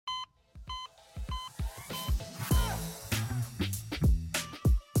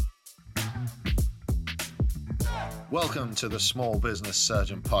Welcome to the Small Business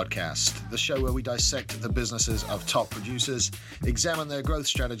Surgeon Podcast, the show where we dissect the businesses of top producers, examine their growth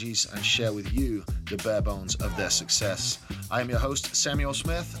strategies, and share with you the bare bones of their success. I am your host, Samuel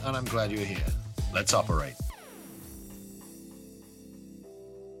Smith, and I'm glad you're here. Let's operate.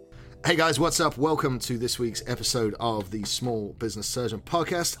 Hey guys, what's up? Welcome to this week's episode of the Small Business Surgeon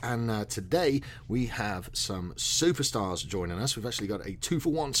Podcast, and today we have some superstars joining us. We've actually got a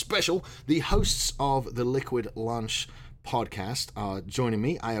 2-for-1 special. The hosts of the Liquid Lunch podcast are joining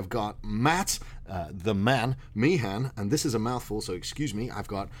me. I have got Matt, the man, Meehan, and this is a mouthful, so excuse me. I've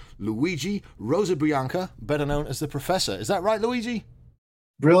got Luigi Rosabianca, better known as the Professor. Is that right, Luigi?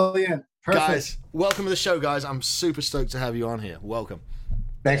 Brilliant. Perfect. Guys, welcome to the show, guys. I'm super stoked to have you on here. Welcome.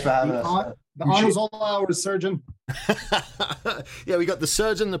 Thanks for having us. The honor's all ours, surgeon. Yeah, we got the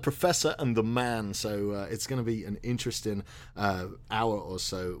surgeon, the professor, and the man. So it's going to be an interesting hour or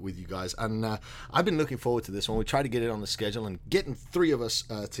so with you guys. And I've been looking forward to this one. We tried to get it on the schedule, and getting three of us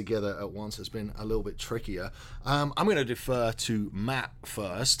together at once has been a little bit trickier. I'm going to defer to Matt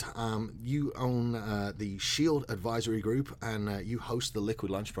first. You own the Shield Advisory Group, and you host the Liquid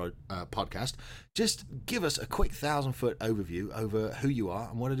Lunch podcast. Just give us a quick 1,000-foot overview over who you are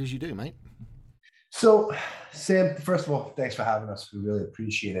and what it is you do, mate. So, Sam, first of all, thanks for having us. We really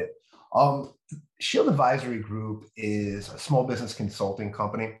appreciate it. Shield Advisory Group is a small business consulting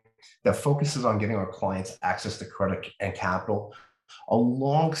company that focuses on giving our clients access to credit and capital,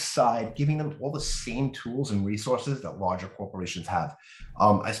 alongside giving them all the same tools and resources that larger corporations have.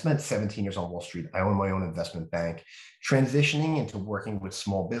 I spent 17 years on Wall Street. I own my own investment bank. Transitioning into working with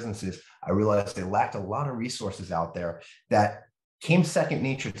small businesses, I realized they lacked a lot of resources out there that came second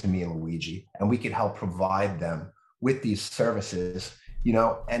nature to me and Luigi, and we could help provide them with these services,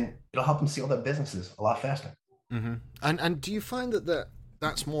 and it'll help them scale their businesses a lot faster. Mm-hmm. And do you find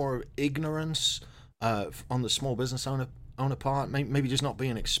that's more ignorance on the small business owner part, maybe just not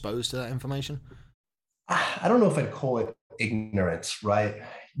being exposed to that information? I don't know if I'd call it ignorance, right?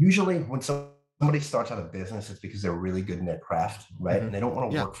 Usually when somebody starts out a business, it's because they're really good in their craft, right? Mm-hmm. And they don't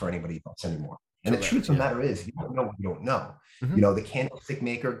want to work for anybody else anymore. And the truth of the matter is, you don't know what you don't know. Mm-hmm. The candlestick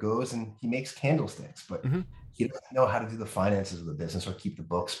maker goes and he makes candlesticks, but he doesn't know how to do the finances of the business or keep the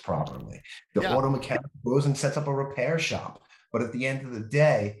books properly. The auto mechanic goes and sets up a repair shop. But at the end of the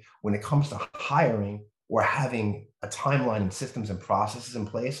day, when it comes to hiring or having a timeline and systems and processes in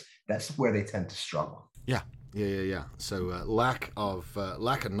place, that's where they tend to struggle. Yeah. So lack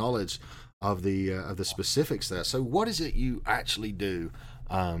of knowledge of the specifics there. So what is it you actually do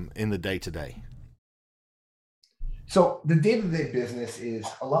in the day-to-day? So the day-to-day business is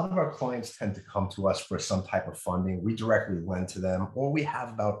a lot of our clients tend to come to us for some type of funding. We directly lend to them, or we have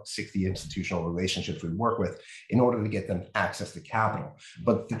about 60 institutional relationships we work with in order to get them access to capital.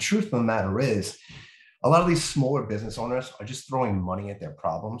 But the truth of the matter is, a lot of these smaller business owners are just throwing money at their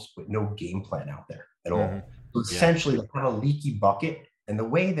problems with no game plan out there at all. So essentially, they have a leaky bucket, and the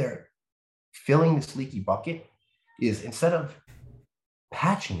way they're filling this leaky bucket is, instead of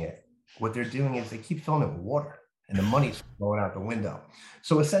patching it, what they're doing is they keep filling it with water, and the money's going out the window.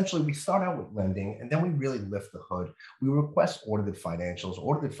 So essentially, we start out with lending, and then we really lift the hood. We request audited financials.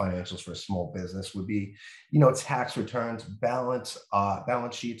 Audited financials for a small business would be, tax returns, balance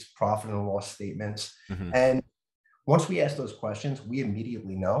sheets, profit and loss statements. Mm-hmm. And once we ask those questions, we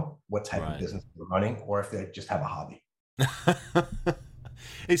immediately know what type of business they're running, or if they just have a hobby.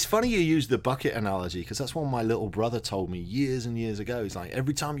 It's funny you use the bucket analogy, because that's what my little brother told me years and years ago. He's like,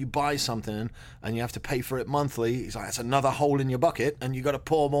 every time you buy something and you have to pay for it monthly, he's like, it's another hole in your bucket, and you got to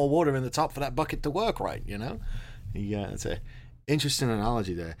pour more water in the top for that bucket to work right, Yeah, it's a interesting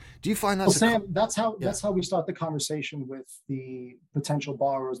analogy there. Do you find that's Sam, that's how we start the conversation with the potential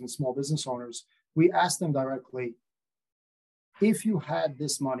borrowers and small business owners. We ask them directly, if you had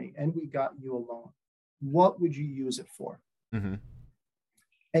this money and we got you a loan, what would you use it for? Mm-hmm.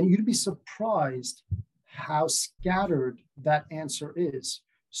 And you'd be surprised how scattered that answer is.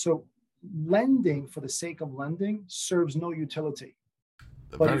 So lending for the sake of lending serves no utility.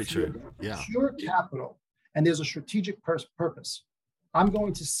 Very true. Pure capital, and there's a strategic purpose. I'm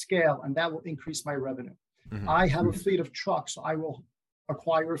going to scale, and that will increase my revenue. Mm-hmm. I have a fleet of trucks, so I will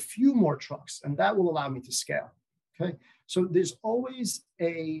acquire a few more trucks, and that will allow me to scale. Okay. So there's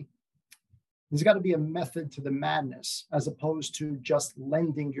got to be a method to the madness, as opposed to just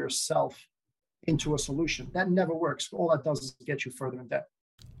lending yourself into a solution. That never works. All that does is get you further in debt.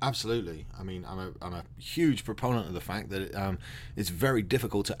 Absolutely. I mean, I'm a huge proponent of the fact that it's very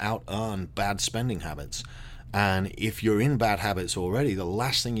difficult to out-earn bad spending habits. And if you're in bad habits already, the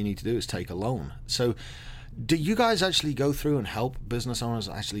last thing you need to do is take a loan. So Do you guys actually go through and help business owners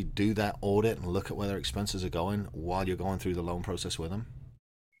actually do that audit and look at where their expenses are going while you're going through the loan process with them?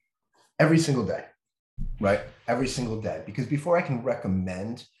 Every single day, right? Every single day. Because before I can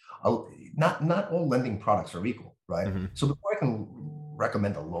recommend, not all lending products are equal, right? Mm-hmm. So before I can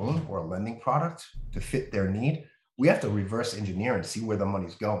recommend a loan or a lending product to fit their need, we have to reverse engineer and see where the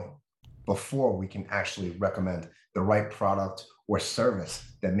money's going before we can actually recommend the right product or service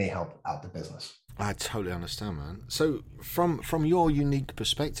that may help out the business. I totally understand, man. So from your unique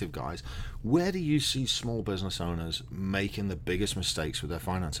perspective, guys, where do you see small business owners making the biggest mistakes with their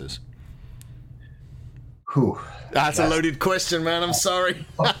finances? That's a loaded question, man. I'm sorry.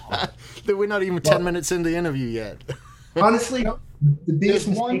 We're not even 10 minutes into the interview yet. Honestly, the biggest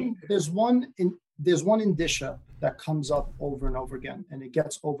there's one indicia that comes up over and over again, and it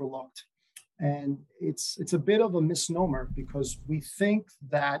gets overlooked. And it's a bit of a misnomer because we think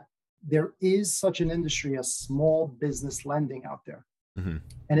that there is such an industry as small business lending out there. Mm-hmm.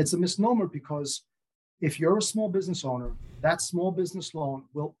 And it's a misnomer because if you're a small business owner, that small business loan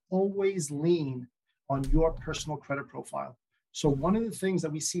will always lean on your personal credit profile. So one of the things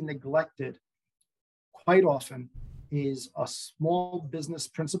that we see neglected quite often is a small business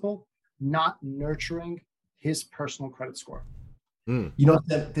principal not nurturing his personal credit score. You know,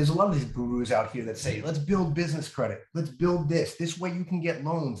 there's a lot of these gurus out here that say, let's build business credit. Let's build this. This way you can get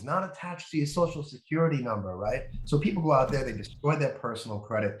loans, not attached to your social security number, right? So people go out there, they destroy their personal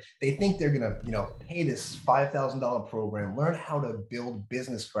credit. They think they're going to, pay this $5,000 program, learn how to build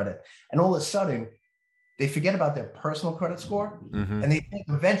business credit. And all of a sudden, they forget about their personal credit score. Mm-hmm. And they think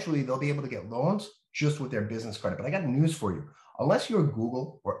eventually they'll be able to get loans just with their business credit. But I got news for you. Unless you're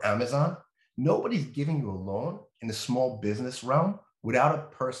Google or Amazon, nobody's giving you a loan in the small business realm without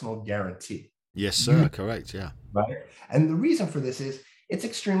a personal guarantee. Yes, sir. Correct. Yeah. Right. And the reason for this is it's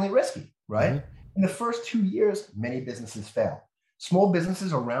extremely risky, right? Mm-hmm. In the first 2 years, many businesses fail. Small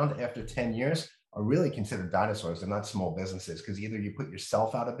businesses around after 10 years are really considered dinosaurs. They're not small businesses because either you put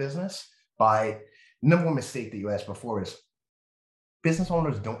yourself out of business by number one mistake that you asked before is business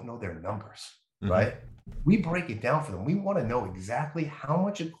owners don't know their numbers, mm-hmm. right? We break it down for them. We want to know exactly how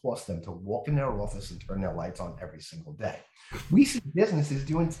much it costs them to walk in their office and turn their lights on every single day. We see businesses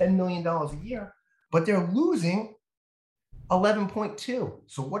doing $10 million a year, but they're losing 11.2.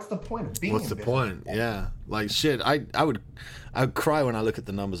 So what's the point of being? What's the point? Yeah, like shit. I would cry when I look at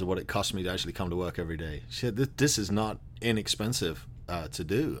the numbers of what it costs me to actually come to work every day. Shit, this is not inexpensive to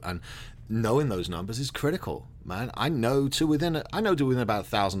do, and knowing those numbers is critical, man. I know to within about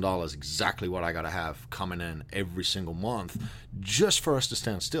 $1,000 exactly what I got to have coming in every single month just for us to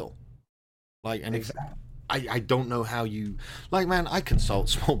stand still. Like, and exactly. I don't know how you, like, man, I consult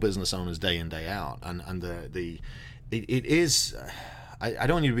small business owners day in, day out, and it is, I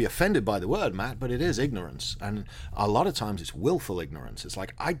don't want you to be offended by the word, Matt, but it is ignorance. And a lot of times it's willful ignorance. It's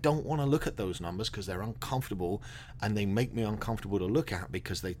like, I don't want to look at those numbers because they're uncomfortable, and they make me uncomfortable to look at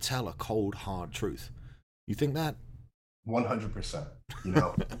because they tell a cold, hard truth. You think that? 100%.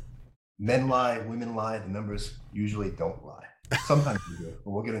 Men lie, women lie. The numbers usually don't lie. Sometimes they do,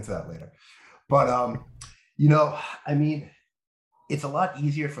 but we'll get into that later. But, it's a lot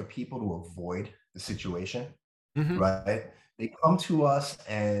easier for people to avoid the situation, mm-hmm. right? They come to us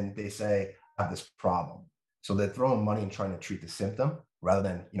and they say, I have this problem. So they're throwing money and trying to treat the symptom rather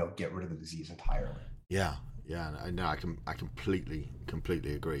than, get rid of the disease entirely. Yeah. No, I completely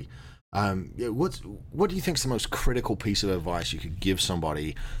agree. What do you think is the most critical piece of advice you could give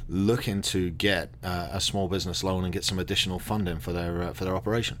somebody looking to get a small business loan and get some additional funding for their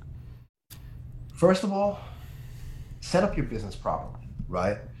operation? First of all, set up your business properly,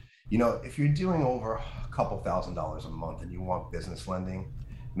 right? If you're doing over a couple $1,000s a month and you want business lending,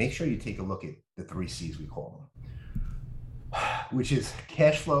 make sure you take a look at the 3 C's we call them, which is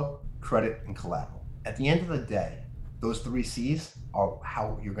cash flow, credit, and collateral. At the end of the day, those 3 C's are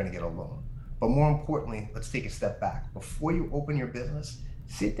how you're going to get a loan. But more importantly, let's take a step back. Before you open your business,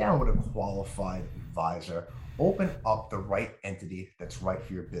 sit down with a qualified advisor, open up the right entity that's right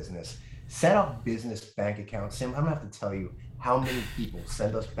for your business, set up business bank accounts. Sam, I don't have to tell you how many people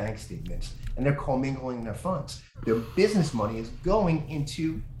send us bank statements and they're commingling their funds. Their business money is going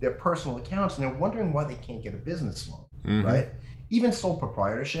into their personal accounts and they're wondering why they can't get a business loan, mm-hmm. right? Even sole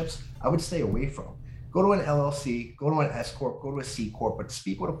proprietorships, I would stay away from. Go to an LLC, go to an S Corp, go to a C Corp, but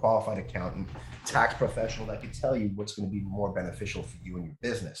speak with a qualified accountant, tax professional that can tell you what's going to be more beneficial for you and your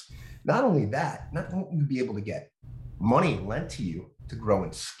business. Not only that, not only will you be able to get money lent to you to grow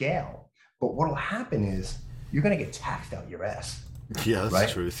and scale, but what will happen is you're going to get taxed out your ass. Yeah, that's right?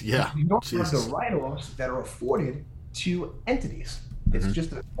 the truth. Yeah. You don't have the write-offs that are afforded to entities. It's mm-hmm.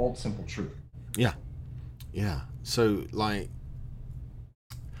 just an old, simple truth. Yeah. Yeah. So, like,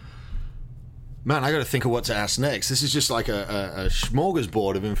 man, I got to think of what to ask next. This is just like a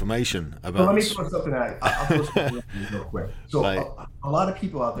smorgasbord of information about. Well, let me throw something out. I'll throw something out real quick. So, Like, a lot of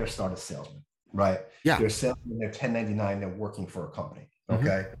people out there start as salesmen, right? Yeah. They're salesmen. They're 1099. They're working for a company. Mm-hmm.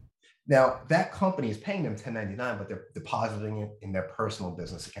 Okay. Now, that company is paying them 1099, but they're depositing it in their personal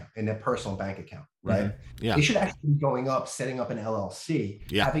business account, in their personal bank account, right? Mm-hmm. Yeah. They should actually be going up, setting up an LLC,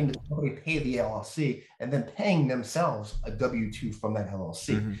 Yeah. having the company pay the LLC, and then paying themselves a W-2 from that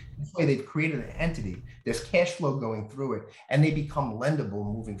LLC. Mm-hmm. This way, they've created an entity. There's cash flow going through it, and they become lendable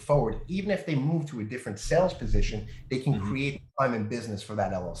moving forward. Even if they move to a different sales position, they can Mm-hmm. create time and business for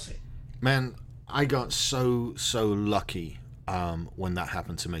that LLC. Man, I got so lucky when that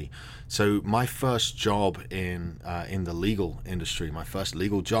happened to me. So my first job in the legal industry, my first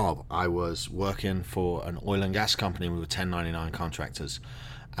legal job, I was working for an oil and gas company. We were 1099 contractors,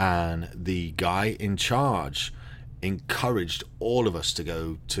 and the guy in charge encouraged all of us to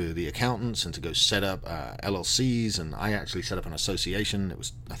go to the accountants and to go set up LLCs, and I actually set up an association. It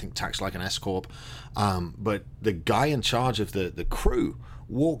was, I think, taxed like an S corp, but the guy in charge of the crew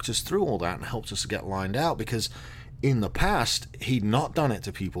walked us through all that and helped us to get lined out, because in the past he'd not done it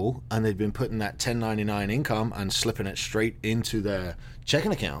to people, and they'd been putting that 1099 income and slipping it straight into their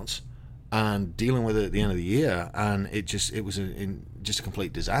checking accounts and dealing with it at the end of the year, and it was just a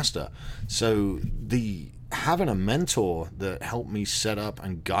complete disaster. So having a mentor that helped me set up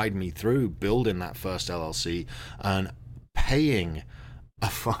and guide me through building that first LLC and paying a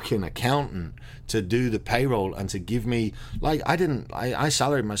fucking accountant to do the payroll and to give me, like, I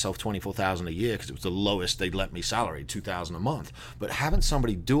salaried myself $24,000 a year because it was the lowest they'd let me salary, $2,000 a month. But having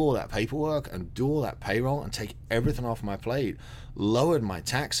somebody do all that paperwork and do all that payroll and take everything off my plate lowered my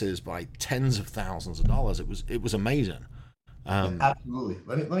taxes by tens of thousands of dollars. It was amazing. Absolutely.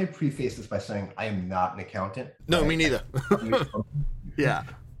 Let me preface this by saying I am not an accountant. No, me neither. Yeah.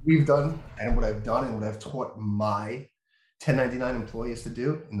 We've done, and what I've done and what I've taught my 1099 employees to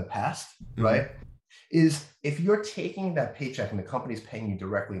do in the past, right, is if you're taking that paycheck and the company's paying you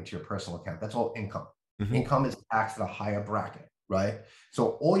directly into your personal account, that's all income. Mm-hmm. Income is taxed at a higher bracket, right?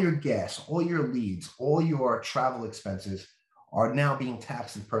 So all your gas, all your leads, all your travel expenses are now being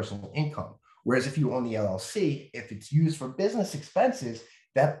taxed as personal income. Whereas if you own the LLC, if it's used for business expenses,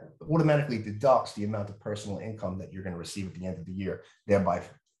 that automatically deducts the amount of personal income that you're going to receive at the end of the year, thereby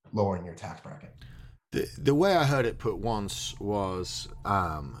lowering your tax bracket. The way I heard it put once was,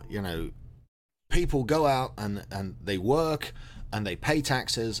 people go out and they work and they pay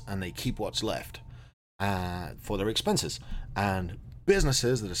taxes and they keep what's left for their expenses. And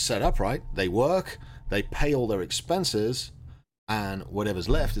businesses that are set up right, they work, they pay all their expenses, and whatever's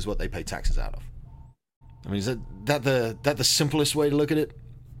left is what they pay taxes out of. I mean, is that the simplest way to look at it?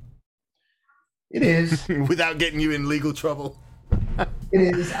 It is. Without getting you in legal trouble. It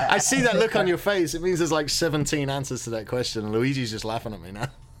is. I see that look on your face. It means there's like 17 answers to that question, and Luigi's just laughing at me now.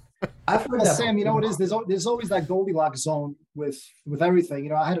 I've heard that, Sam, you know what it is? There's always that Goldilocks zone with everything.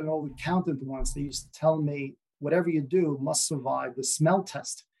 You know, I had an old accountant once. They used to tell me, whatever you do must survive the smell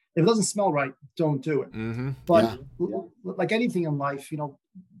test. If it doesn't smell right, don't do it. Mm-hmm. But like anything in life,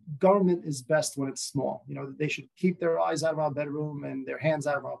 government is best when it's small. They should keep their eyes out of our bedroom and their hands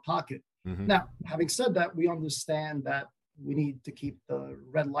out of our pocket. Mm-hmm. Now, having said that, we understand that we need to keep the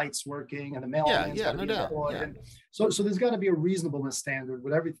red lights working and the mail. No doubt. Yeah. So there's got to be a reasonableness standard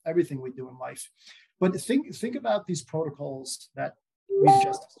with everything we do in life. But think about these protocols that we've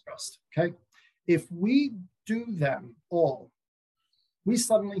just discussed. Okay, if we do them all, we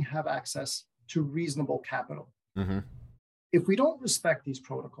suddenly have access to reasonable capital. Mm-hmm. If we don't respect these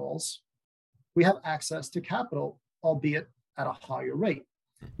protocols, we have access to capital, albeit at a higher rate.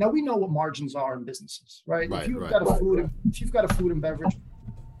 Now, we know what margins are in businesses, right? If you've got a food and beverage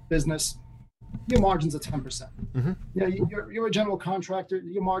business, your margins are 10%. Mm-hmm. You're a general contractor,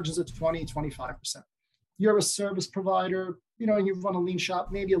 your margins are 20, 25%. You're a service provider, and you run a lean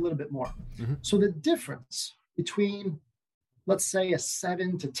shop, maybe a little bit more. Mm-hmm. So the difference between, let's say, a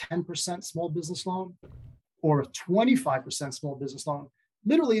 7 to 10% small business loan or a 25% small business loan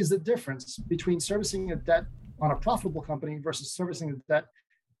literally is the difference between servicing a debt on a profitable company versus servicing a debt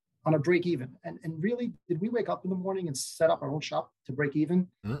on a break even. And really, did we wake up in the morning and set up our own shop to break even?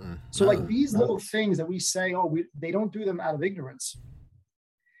 These little things that we say, they don't do them out of ignorance.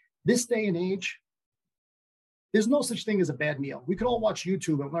 This day and age, there's no such thing as a bad meal. We could all watch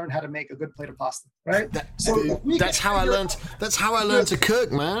YouTube and learn how to make a good plate of pasta, right? That's how I learned to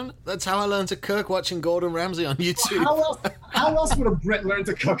cook, man. That's how I learned to cook, watching Gordon Ramsay on YouTube. How else would a Brit learn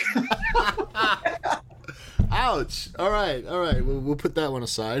to cook? Ouch. All right. We'll put that one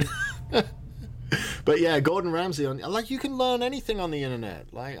aside. But yeah, Gordon Ramsay on, like, you can learn anything on the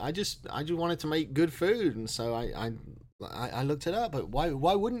internet. Like, I just wanted to make good food, and so I looked it up. But why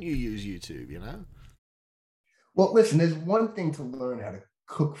wouldn't you use YouTube? You know? Well, listen, there's one thing to learn how to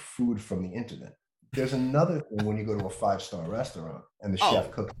cook food from the internet. There's another thing when you go to a five-star restaurant and the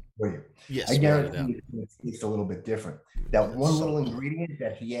chef cooks for you. Yes, I guarantee it's a little bit different. That one little so ingredient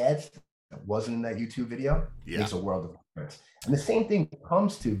that he adds that wasn't in that YouTube video makes a world of difference. And the same thing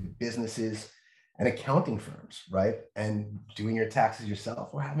comes to businesses and accounting firms, right? And doing your taxes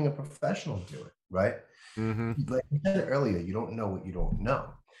yourself or having a professional do it, right? Like you said earlier, you don't know what you don't know.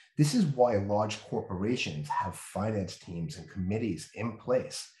 This is why large corporations have finance teams and committees in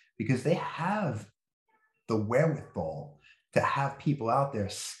place, because they have the wherewithal to have people out there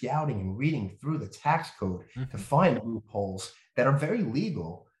scouting and reading through the tax code to find loopholes that are very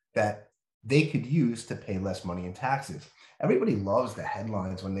legal that they could use to pay less money in taxes. Everybody loves the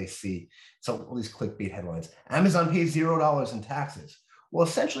headlines when they see all these clickbait headlines. Amazon pays $0 in taxes. Well,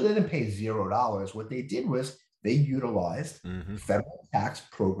 essentially, they didn't pay $0. What they did was they utilized federal tax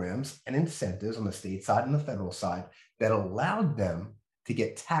programs and incentives on the state side and the federal side that allowed them to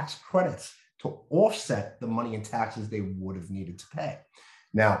get tax credits to offset the money in taxes they would have needed to pay.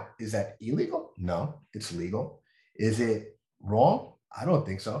 Now, is that illegal? No, it's legal. Is it wrong? I don't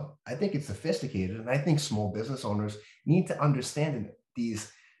think so. I think it's sophisticated, and I think small business owners need to understand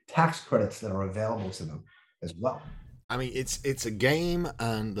these tax credits that are available to them as well. I mean, it's a game,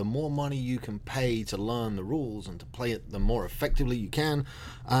 and the more money you can pay to learn the rules and to play it, the more effectively you can.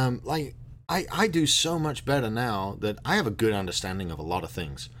 Like, I do so much better now that I have a good understanding of a lot of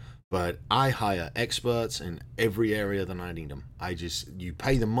things, but I hire experts in every area that I need them. You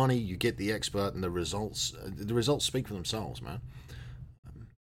pay the money, you get the expert, and the results speak for themselves, man.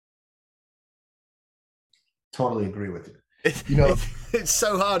 Totally agree with you. You know, it's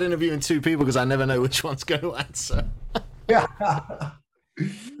so hard interviewing two people because I never know which one's going to answer. Yeah.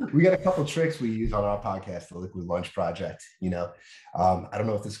 We got a couple tricks we use on our podcast, the Liquid Lunch Project. You know, I don't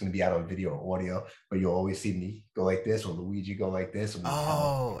know if this is going to be out on video or audio, but you'll always see me go like this or Luigi go like this.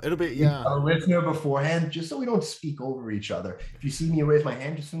 It'll be, a listener beforehand, just so we don't speak over each other. If you see me raise my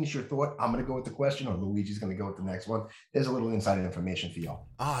hand, just finish your thought. I'm going to go with the question, or Luigi's going to go with the next one. There's a little inside information for y'all.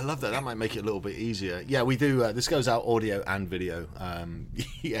 Oh, I love that. That might make it a little bit easier. Yeah, we do. This goes out audio and video.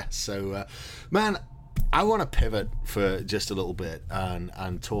 Yeah. So, man, I want to pivot for just a little bit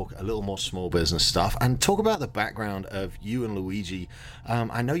and talk a little more small business stuff and talk about the background of you and Luigi.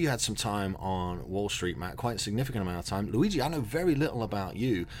 I know you had some time on Wall Street, Matt, quite a significant amount of time. Luigi, I know very little about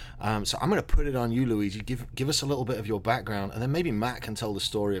you, so I'm going to put it on you, Luigi. Give us a little bit of your background, and then maybe Matt can tell the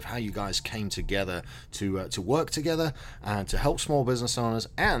story of how you guys came together to work together and to help small business owners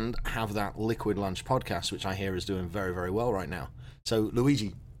and have that Liquid Lunch podcast, which I hear is doing very, very well right now. So,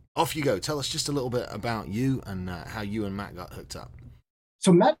 Luigi, off you go. Tell us just a little bit about you and how you and Matt got hooked up.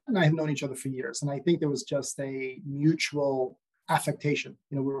 So Matt and I have known each other for years, and I think there was just a mutual affectation.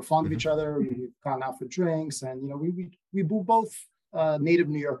 You know, we were fond of each other. We've gone out for drinks, and you know, we were both native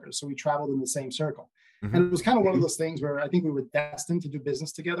New Yorkers, so we traveled in the same circle. And it was kind of one of those things where I think we were destined to do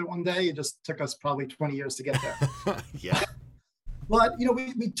business together one day. It just took us probably 20 years to get there. Yeah. But you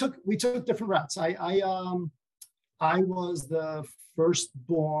know, we took different routes. I was the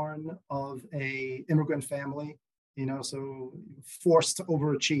firstborn of a immigrant family, you know, so forced to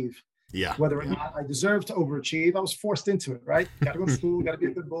overachieve. Yeah. Whether or not I deserved to overachieve, I was forced into it, right? You got to go to school, got to be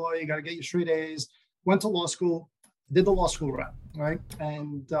a good boy, you got to get your straight A's. Went to law school, did the law school route, right?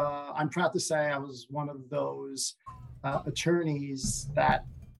 And I'm proud to say I was one of those attorneys that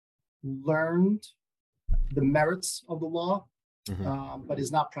learned the merits of the law, but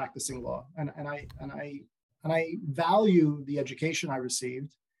is not practicing law. And I value the education I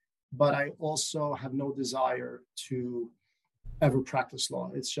received, but I also have no desire to ever practice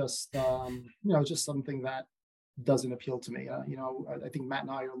law. It's just, you know, just something that doesn't appeal to me. You know, I think Matt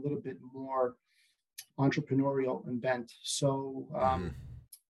and I are a little bit more entrepreneurial and bent. So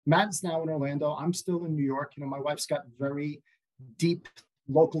Matt's now in Orlando. I'm still in New York. You know, my wife's got very deep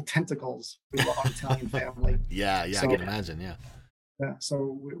local tentacles with our Italian family. Yeah, so, I can imagine, yeah. Yeah,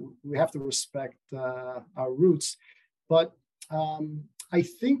 so we have to respect our roots. But I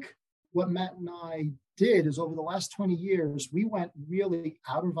think what Matt and I did is over the last 20 years, we went really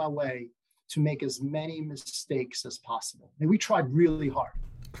out of our way to make as many mistakes as possible. And we tried really hard,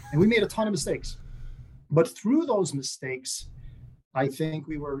 and we made a ton of mistakes. But through those mistakes, I think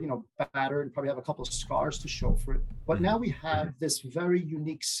we were, you know, battered, probably have a couple of scars to show for it. But now we have this very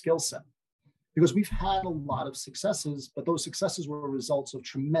unique skill set, because we've had a lot of successes, but those successes were results of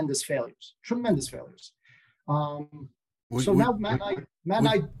tremendous failures. So now Matt and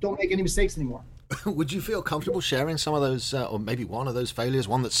I don't make any mistakes anymore. Would you feel comfortable sharing some of those, or maybe one of those failures,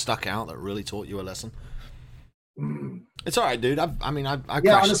 one that stuck out that really taught you a lesson? Mm. It's all right, dude. I Yeah,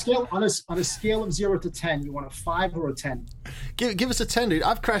 crashed. on a scale of 0 to 10, you want a 5 or a 10? Give us a 10, dude.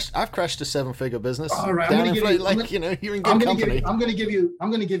 I've crashed a seven-figure business All right, down in like you're in good company. I'm gonna give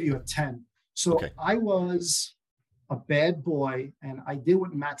you a 10. So Okay. I was a bad boy, and I did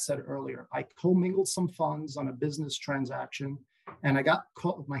what Matt said earlier. I commingled some funds on a business transaction, and I got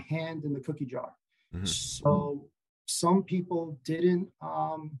caught with my hand in the cookie jar. Mhm. So some people didn't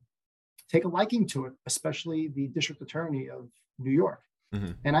take a liking to it, especially the district attorney of New York.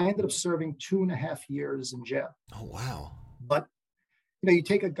 Mhm. And I ended up serving 2.5 years in jail. Oh wow. But you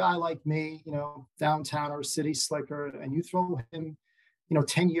take a guy like me, downtown or city slicker, and you throw him,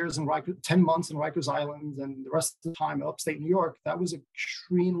 10 years in 10 months in Rikers Island, and the rest of the time in upstate New York. That was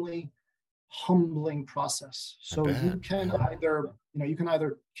extremely humbling process. I So bet. you can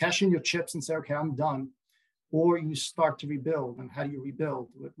either cash in your chips and say, okay, I'm done, or you start to rebuild. And how do you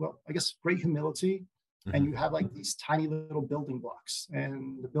rebuild? Well, I guess great humility. And you have like these tiny little building blocks.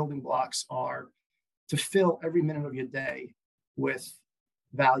 And the building blocks are to fill every minute of your day with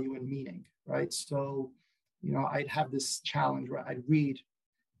value and meaning, right? So, I'd have this challenge where I'd read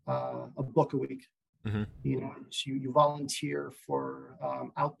a book a week. Mm-hmm. You volunteer for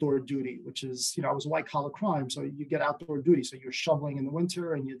outdoor duty, which is, I was a white collar crime. So you get outdoor duty. So you're shoveling in the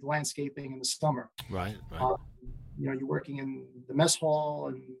winter and you're landscaping in the summer. Right. You're working in the mess hall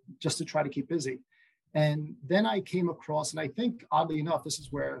and just to try to keep busy. And then I came across, and I think oddly enough, this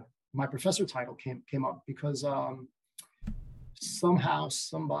is where my professor title came up, because somehow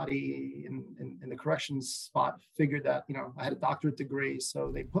somebody in the corrections spot figured that, I had a doctorate degree.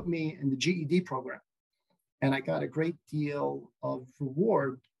 So they put me in the GED program. And I got a great deal of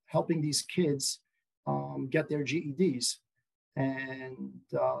reward helping these kids get their GEDs. And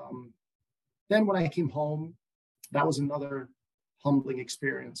then when I came home, that was another humbling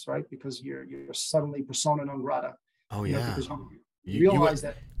experience, right? Because you're suddenly persona non grata. Oh yeah. Because you realize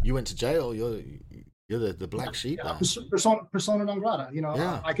that you went to jail. You're the black sheep. Yeah, persona non grata.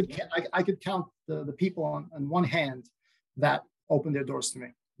 Yeah. I could count the people on one hand that opened their doors to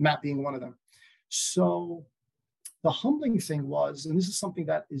me, Matt being one of them. So the humbling thing was, and this is something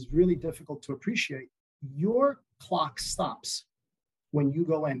that is really difficult to appreciate, your clock stops when you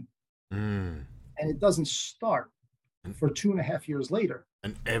go in. And it doesn't start for 2.5 years later.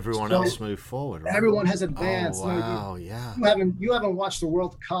 And everyone else moved forward, right? Everyone has advanced. Oh, wow, yeah. You haven't watched the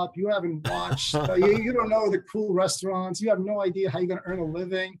World Cup. You haven't watched, you don't know the cool restaurants. You have no idea how you're going to earn a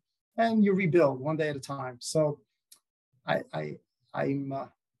living, and you rebuild one day at a time. So I'm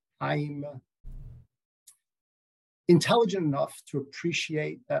intelligent enough to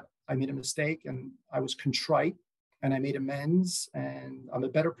appreciate that I made a mistake, and I was contrite, and I made amends, and I'm a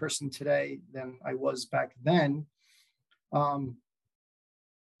better person today than I was back then.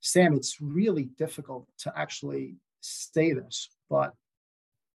 Sam, it's really difficult to actually say this, but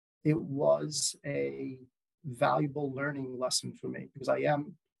it was a valuable learning lesson for me, because I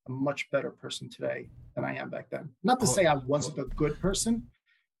am a much better person today than I am back then. Not to say I wasn't a good person,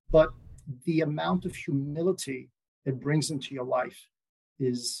 but the amount of humility it brings into your life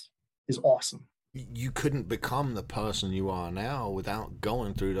is awesome. You couldn't become the person you are now without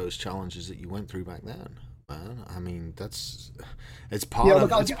going through those challenges that you went through back then, man. I mean, it's part of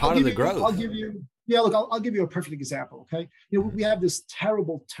the growth. I'll give you a perfect example. Okay. We have this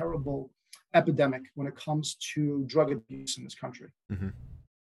terrible, terrible epidemic when it comes to drug abuse in this country. Mm-hmm.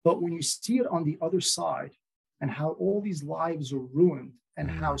 But when you see it on the other side, and how all these lives are ruined, and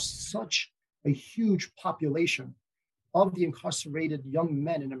how such a huge population of the incarcerated young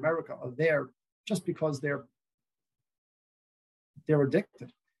men in America are there just because they're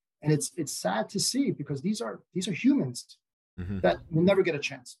addicted. And it's sad to see, because these are humans that will never get a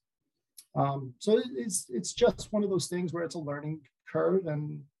chance. So it's just one of those things where it's a learning curve.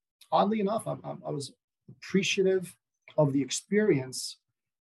 And oddly enough, I was appreciative of the experience,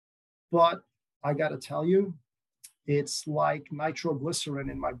 but I got to tell you, it's like nitroglycerin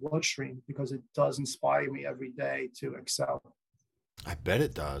in my bloodstream, because it does inspire me every day to excel. I bet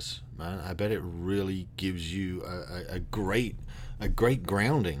it does, man. I bet it really gives you a great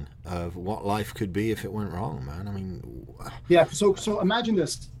grounding of what life could be if it went wrong, man. I mean, yeah. So imagine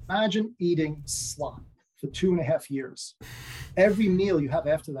this. Imagine eating slop for 2.5 years. Every meal you have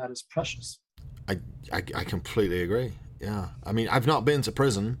after that is precious. I completely agree. Yeah. I mean, I've not been to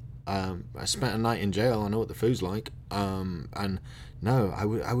prison. I spent a night in jail. I know what the food's like. And no, I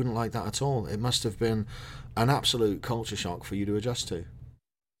wouldn't like that at all. It must have been an absolute culture shock for you to adjust to.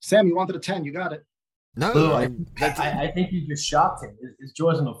 Sam, you wanted a 10. You got it. No, Lou, I I, mean, I think you just shocked him. His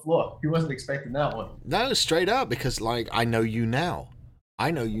jaw's on the floor. He wasn't expecting that one. no, straight up, because like I know you now.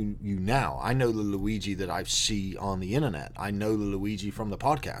 I know you now. I know the Luigi that I see on the internet. I know the Luigi from the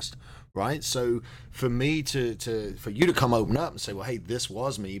podcast, right? So for me for you to come open up and say, well, hey, this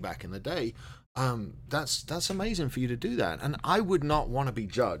was me back in the day, that's amazing for you to do that. And I would not want to be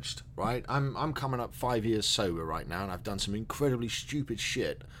judged, right? I'm coming up 5 years sober right now, and I've done some incredibly stupid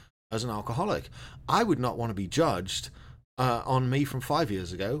shit as an alcoholic. I would not want to be judged on me from 5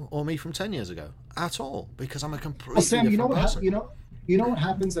 years ago or me from 10 years ago at all, because I'm a completely Well, Sam, different person. you know what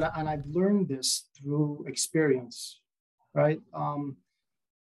happens, and I've learned this through experience, right?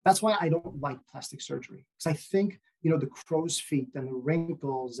 That's why I don't like plastic surgery, because I think, the crow's feet and the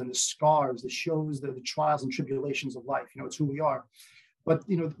wrinkles and the scars that shows the trials and tribulations of life. It's who we are. But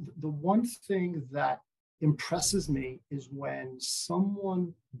the one thing that impresses me is when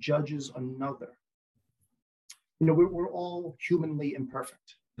someone judges another. We're all humanly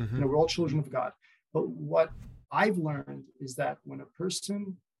imperfect. Mm-hmm. We're all children of God. But what I've learned is that when a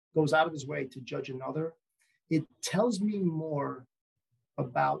person goes out of his way to judge another, it tells me more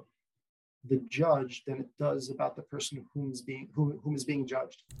about the judge than it does about the person whom is being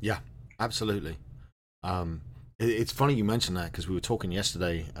judged. Yeah, absolutely. It's funny you mentioned that, because we were talking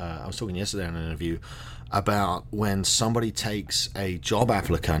yesterday. I was talking yesterday in an interview about when somebody takes a job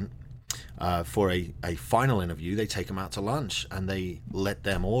applicant for a final interview, they take them out to lunch and they let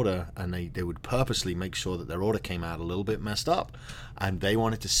them order, and they would purposely make sure that their order came out a little bit messed up, and they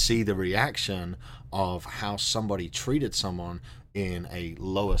wanted to see the reaction of how somebody treated someone in a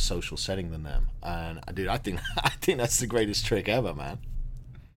lower social setting than them. And dude, I think that's the greatest trick ever, man.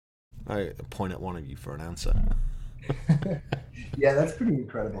 I point at one of you for an answer. Yeah, that's pretty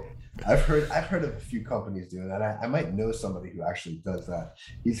incredible. I've heard of a few companies doing that. I might know somebody who actually does that.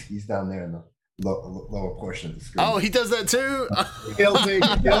 He's down there in the lower portion of the screen. Oh, he does that too.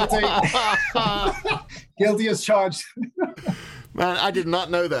 Guilty as charged. Man, I did not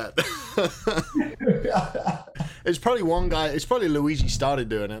know that. It's probably one guy. It's probably Luigi started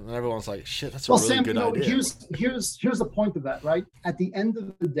doing it, and everyone's like, "Shit, that's a really Sam, good idea." Here's the point of that, right? At the end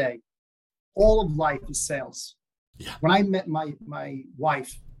of the day, all of life is sales. Yeah. When I met my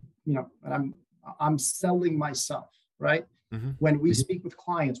wife, and I'm selling myself, right? Mm-hmm. When we speak with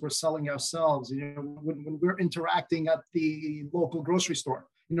clients, we're selling ourselves. When we're interacting at the local grocery store,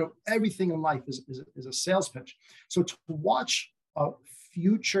 everything in life is a sales pitch. So to watch a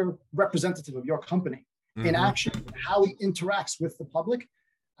future representative of your company in action, how he interacts with the public,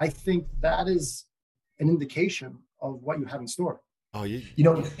 I think that is an indication of what you have in store. Oh,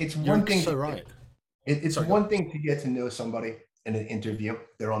 it's one thing. So right. It's one thing to get to know somebody in an interview.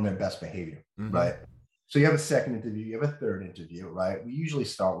 They're on their best behavior, right? So you have a second interview, you have a third interview, right? We usually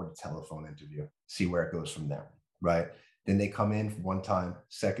start with a telephone interview, see where it goes from there, right? Then they come in one time,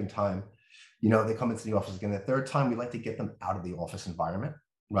 second time, they come into the office again. The third time, we like to get them out of the office environment,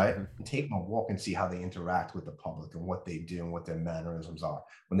 right? And take them a walk and see how they interact with the public and what they do and what their mannerisms are.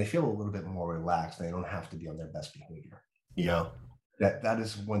 When they feel a little bit more relaxed, they don't have to be on their best behavior. That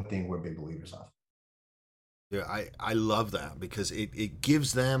is one thing we're big believers of. Yeah, I love that, because it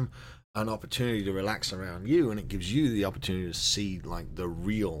gives them an opportunity to relax around you, and it gives you the opportunity to see like the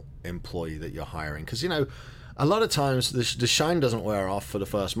real employee that you're hiring. Because a lot of times the shine doesn't wear off for the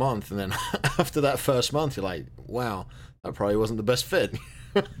first month, and then after that first month you're like, wow, that probably wasn't the best fit.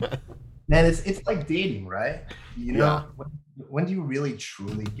 Man, it's like dating, right? When do you really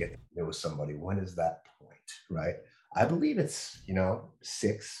truly get to know somebody? When is that point, right? I believe it's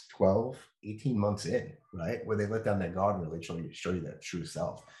 6, 12, 18 months in, right, where they let down their guard and really show you their true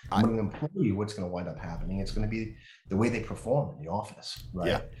self. When an employee, what's going to wind up happening, it's going to be the way they perform in the office, right?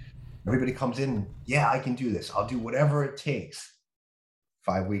 Yeah. Everybody comes in, yeah, I can do this, I'll do whatever it takes.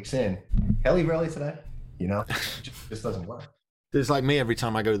 5 weeks in, Kelly rally today, it just doesn't work. It's like me every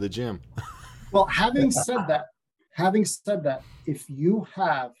time I go to the gym. Well, having said that, if you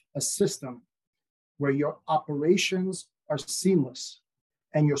have a system where your operations are seamless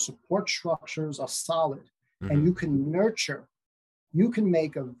and your support structures are solid, and you can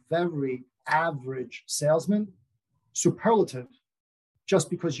make a very average salesman superlative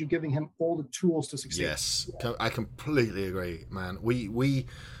just because you're giving him all the tools to succeed. Yes, I completely agree, man.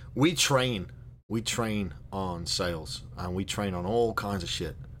 We train on sales, and we train on all kinds of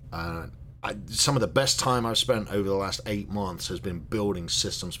shit. Some of the best time I've spent over the last 8 months has been building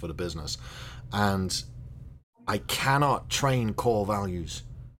systems for the business, and I cannot train core values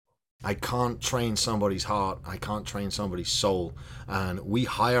I can't train somebody's heart. I can't train somebody's soul. And we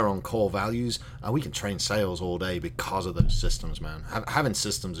hire on core values, and we can train sales all day because of those systems, man. Having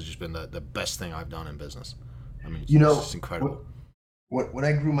systems has just been the best thing I've done in business. I mean, it's just incredible. When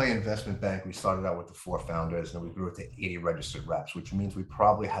I grew my investment bank, we started out with the 4 founders, and we grew it to 80 registered reps, which means we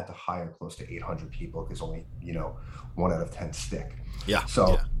probably had to hire close to 800 people because only 1 out of 10 stick. Yeah.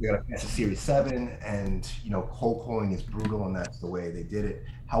 So we got to pass a Series 7, and cold calling is brutal, and that's the way they did it.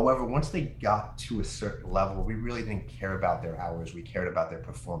 However, once they got to a certain level, we really didn't care about their hours. We cared about their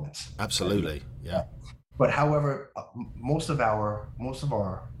performance. Absolutely. Yeah. But however, most of our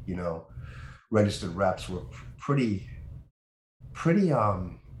registered reps were pretty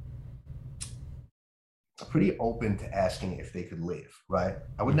open to asking if they could leave, right?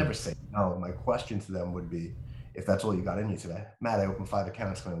 I would never say no. My question to them would be, if that's all you got in you today, Matt, I opened 5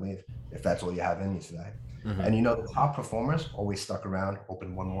 accounts, going to leave. If that's all you have in you today. And the top performers always stuck around,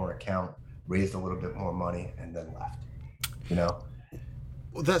 opened 1 more account, raised a little bit more money, and then left.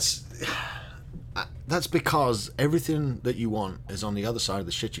 Well, that's because everything that you want is on the other side of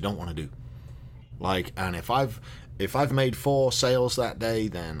the shit you don't want to do. And if I've made 4 sales that day,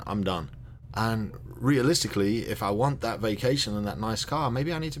 then I'm done. And realistically, if I want that vacation and that nice car,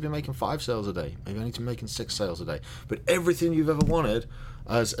 maybe I need to be making 5 sales a day. Maybe I need to be making 6 sales a day. But everything you've ever wanted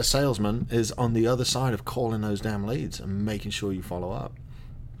as a salesman is on the other side of calling those damn leads and making sure you follow up.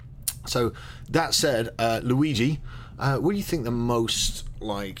 So that said, Luigi, what do you think the most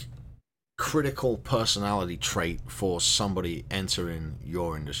critical personality trait for somebody entering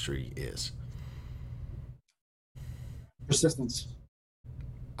your industry is? Persistence.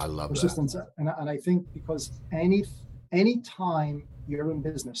 I love persistence. that. And I think because any time you're in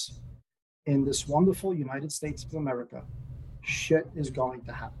business in this wonderful United States of America, shit is going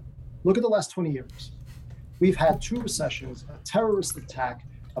to happen. Look at the last 20 years. We've had 2 recessions, a terrorist attack,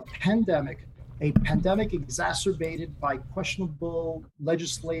 a pandemic exacerbated by questionable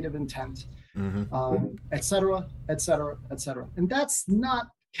legislative intent, et cetera, et cetera, et cetera. And that's not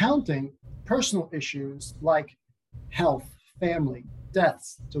counting personal issues like health, family,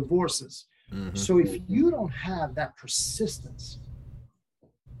 deaths, divorces. So if you don't have that persistence,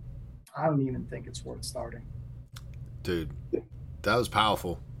 I don't even think it's worth starting. Dude, that was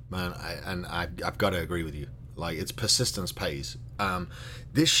powerful, man. I've got to agree with you. It's persistence pays.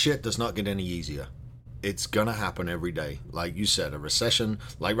 This shit does not get any easier. It's gonna happen every day. Like you said, a recession,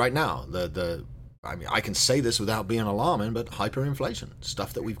 like right now, I can say this without being alarming, but hyperinflation,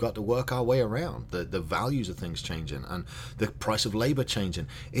 stuff that we've got to work our way around, the values of things changing and the price of labor changing.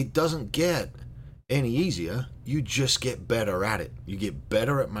 It doesn't get any easier. You just get better at it. You get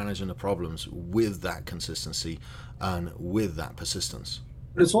better at managing the problems with that consistency and with that persistence.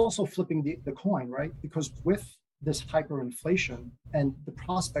 But it's also flipping the coin, right? Because with this hyperinflation and the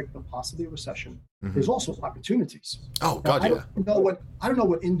prospect of possibly a recession, there's also opportunities. Oh God, now, I don't know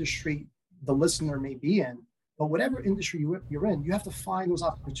what industry the listener may be in, but whatever industry you're in, you have to find those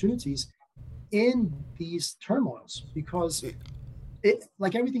opportunities in these turmoils, because it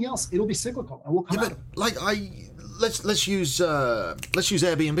like everything else, it'll be cyclical and we'll come out of it. Let's use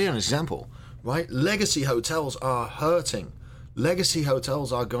Airbnb as an example, right? Legacy hotels are hurting. Legacy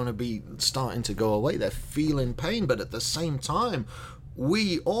hotels are going to be starting to go away. They're feeling pain, but at the same time,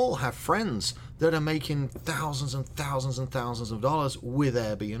 we all have friends that are making thousands and thousands and thousands of dollars with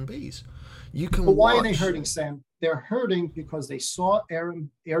Airbnbs. But why are they hurting, Sam? They're hurting because they saw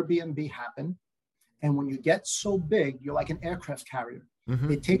Airbnb happen. And when you get so big, you're like an aircraft carrier.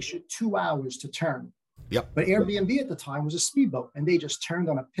 It takes you 2 hours to turn. Yep. But Airbnb at the time was a speedboat, and they just turned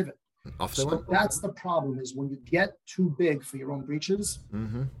on a pivot. So that's the problem, is when you get too big for your own breaches,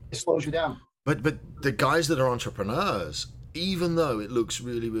 it slows you down. But the guys that are entrepreneurs, even though it looks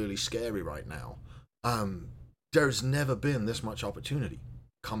really, really scary right now, there's never been this much opportunity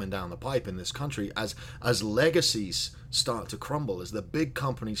coming down the pipe in this country as legacies start to crumble, as the big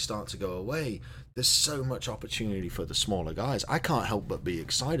companies start to go away. There's so much opportunity for the smaller guys. I can't help but be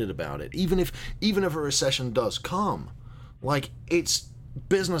excited about it. Even if a recession does come, it's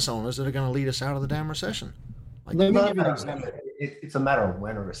business owners that are going to lead us out of the damn recession. Let me give you an example. It's a matter of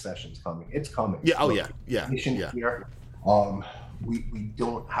when a recession's coming. It's coming. Yeah. Oh, Look, yeah. Here, we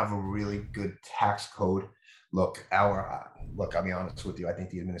don't have a really good tax code. Look, I'll be honest with you. I think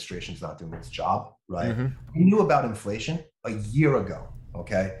the administration's not doing its job, right? We knew about inflation a year ago,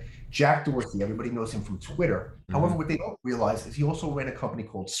 okay? Jack Dorsey, everybody knows him from Twitter. However, what they don't realize is he also ran a company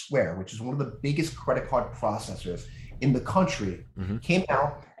called Square, which is one of the biggest credit card processors in the country. Came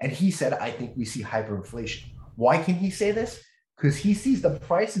out and he said, I think we see hyperinflation. Why can he say this? Because he sees the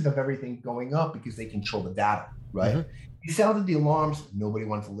prices of everything going up because they control the data. right? He sounded the alarms. Nobody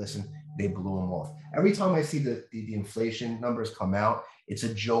wanted to listen. They blew them off. Every time I see the inflation numbers come out, it's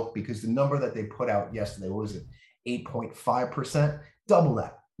a joke because the number that they put out yesterday, what was it, 8.5%? Double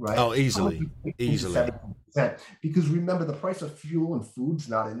that, right? Oh, easily. 7%. Because remember, the price of fuel and food's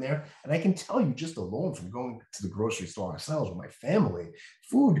not in there. And I can tell you just alone from going to the grocery store ourselves with my family,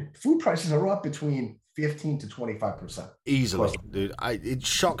 food prices are up between 15 to 25%. Easily, dude. It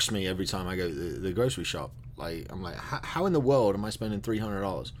shocks me every time I go to the grocery shop. Like, I'm like, how in the world am I spending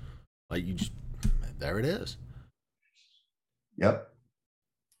 $300? Like, there it is. Yep.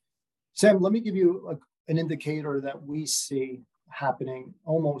 Sam, let me give you an indicator that we see happening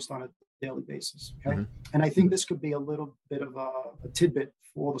almost on a daily basis. Okay. And I think this could be a little bit of a tidbit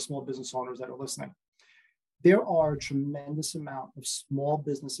for all the small business owners that are listening. There are a tremendous amount of small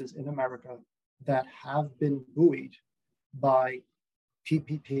businesses in America that have been buoyed by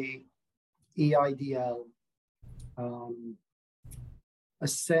PPP, EIDL, a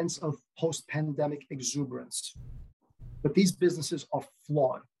sense of post-pandemic exuberance. But these businesses are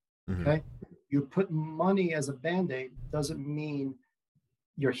flawed, okay? You put money as a Band-Aid doesn't mean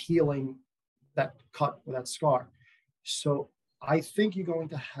you're healing that cut or that scar. So I think you're going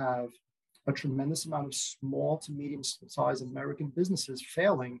to have a tremendous amount of small to medium-sized American businesses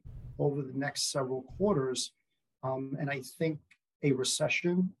failing over the next several quarters. And I think a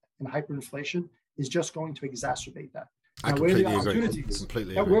recession and hyperinflation is just going to exacerbate that. Now, where are the opportunities?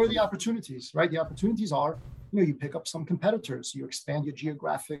 Where are the opportunities, right? The opportunities are, you pick up some competitors, you expand your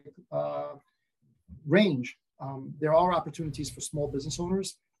geographic range. There are opportunities for small business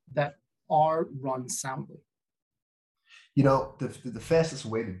owners that are run soundly. The fastest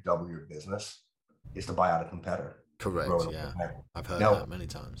way to double your business is to buy out a competitor. Correct. Yeah, I've heard that many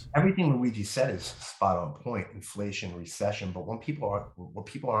times. Everything Luigi said is spot on point. Inflation, recession, but what people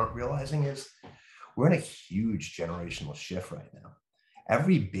aren't realizing is we're in a huge generational shift right now.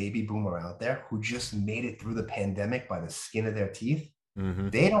 Every baby boomer out there who just made it through the pandemic by the skin of their teeth,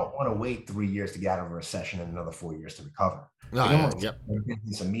 they don't want to wait 3 years to get out of a recession and another 4 years to recover. They don't want to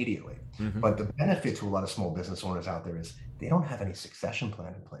business immediately. But the benefit to a lot of small business owners out there is they don't have any succession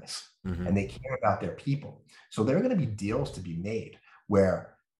plan in place, and they care about their people. So there are going to be deals to be made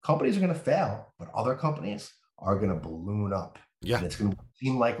where companies are going to fail, but other companies are going to balloon up. Yeah, and it's going to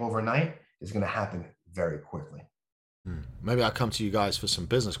seem like overnight. It's going to happen very quickly. Maybe I'll come to you guys for some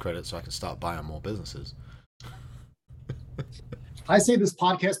business credit so I can start buying more businesses. I say this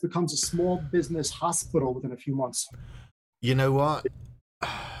podcast becomes a small business hospital within a few months. You know what,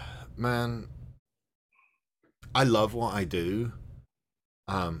 man? I love what I do.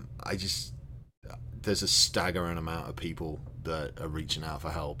 There's a staggering amount of people that are reaching out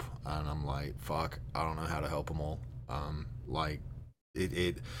for help, and I'm like, fuck, I don't know how to help them all.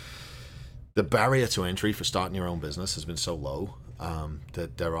 The barrier to entry for starting your own business has been so low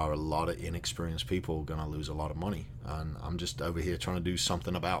that there are a lot of inexperienced people going to lose a lot of money, and I'm just over here trying to do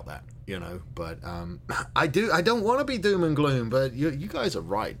something about that, But I don't want to be doom and gloom, but you guys are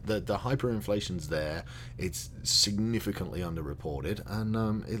right. The hyperinflation's there. It's significantly underreported, and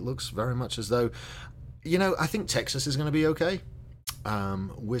it looks very much as though, I think Texas is going to be okay.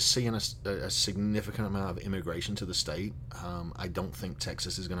 We're seeing a significant amount of immigration to the state. I don't think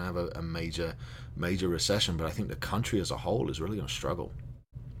Texas is going to have a major recession, but I think the country as a whole is really going to struggle.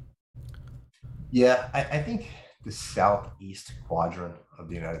 Yeah, I think the southeast quadrant of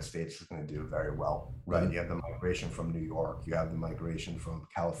the United States is going to do very well, right? You have the migration from New York, you have the migration from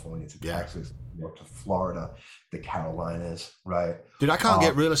California to Texas, New York to Florida, the Carolinas, right? Dude, I can't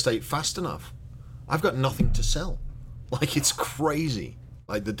get real estate fast enough. I've got nothing to sell. Like, it's crazy,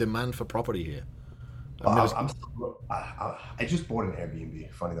 like the demand for property here. I just bought an Airbnb.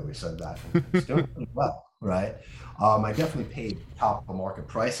 Funny that we said that. It's doing pretty well, right? I definitely paid top of the market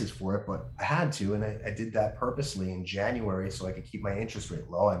prices for it, but I had to, and I did that purposely in January so I could keep my interest rate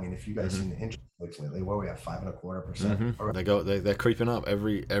low. I mean, if you guys seen the interest rates lately, where we have 5.25%, they're creeping up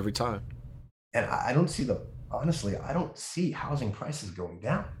every time. And I don't see housing prices going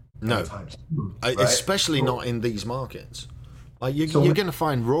down. No, right? Especially not in these markets. Like you're going to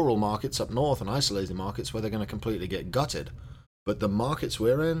find rural markets up north and isolated markets where they're going to completely get gutted. But the markets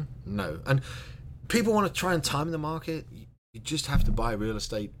we're in, no. And people want to try and time the market. You just have to buy real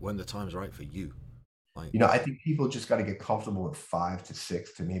estate when the time's right for you. Like, I think people just got to get comfortable with 5 to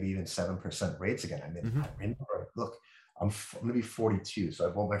 6 to maybe even 7% rates again. I mean, I remember, look, I'm going to be 42, so I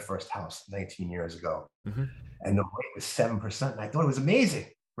bought my first house 19 years ago, and the rate was 7%, and I thought it was amazing.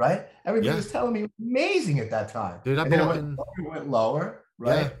 Right? Everybody was telling me it was amazing at that time. Dude, it went lower,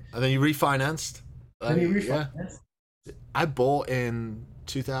 right? Yeah. And then you refinanced. I bought in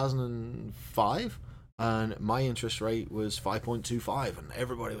 2005, and my interest rate was 5.25, and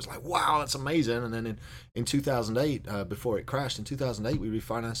everybody was like, wow, that's amazing. And then in 2008, before it crashed in 2008, we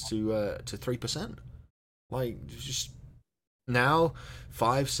refinanced to 3%. Like, just now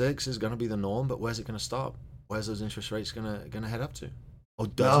 5-6 is going to be the norm, but where's it going to stop? Where's those interest rates going to head up to? Or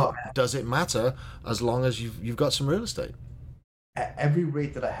does it matter as long as you've got some real estate? Every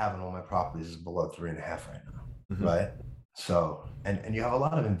rate that I have on all my properties is below 3.5 right now, Mm-hmm. right? So, and you have a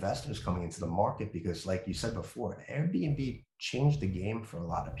lot of investors coming into the market because, like you said before, Airbnb changed the game for a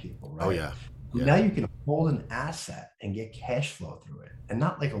lot of people, right? Oh yeah. Now you can hold an asset and get cash flow through it, and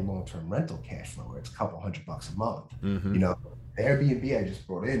not like a long-term rental cash flow where it's a couple $100 a month. Mm-hmm. You know, the Airbnb I just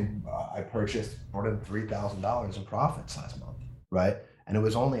brought in, brought in $3,000 in profits last month, right? And it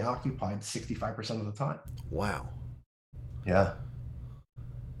was only occupied 65% of the time. Wow. Yeah.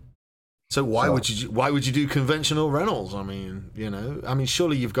 So why would you do conventional rentals? I mean,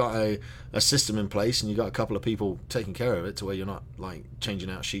 surely you've got a system in place and you've got a couple of people taking care of it to where you're not like changing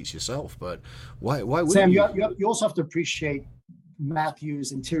out sheets yourself. But why would Sam, you? You also have to appreciate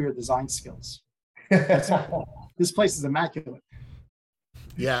Matthew's interior design skills. This place is immaculate.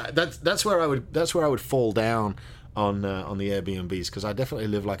 Yeah, that's where I would fall down on the Airbnbs, because I definitely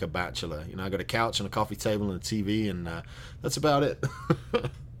live like a bachelor. You know, I got a couch and a coffee table and a TV, and that's about it.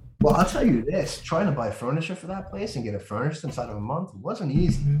 Well, I'll tell you this, trying to buy furniture for that place and get it furnished inside of a month wasn't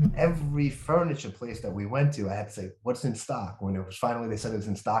easy. Every furniture place that we went to, I had to say, what's in stock? When it was finally, they said it was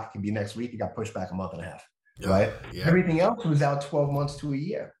in stock, it can be next week, it got pushed back a month and a half, right? Yeah. Everything else was out 12 months to a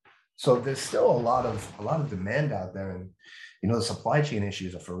year. So there's still a lot of demand out there, and the supply chain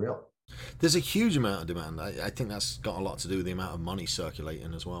issues are for real. There's a huge amount of demand. I think that's got a lot to do with the amount of money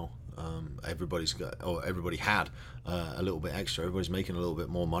circulating as well. Everybody had a little bit extra. Everybody's making a little bit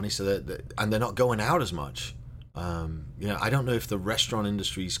more money, so and they're not going out as much. I don't know if the restaurant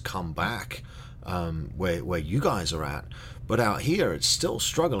industry's come back where you guys are at, but out here it's still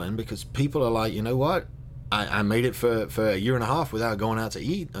struggling because people are like, you know what? I made it for a year and a half without going out to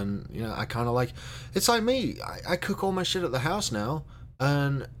eat, and I kind of like, it's like me. I cook all my shit at the house now,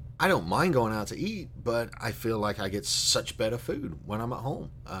 and I don't mind going out to eat, but I feel like I get such better food when I'm at home,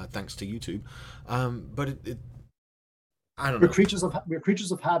 thanks to YouTube. But I don't know. We're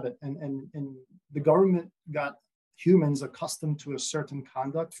creatures of habit, and the government got humans accustomed to a certain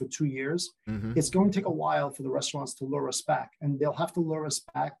conduct for 2 years. Mm-hmm. It's going to take a while for the restaurants to lure us back, and they'll have to lure us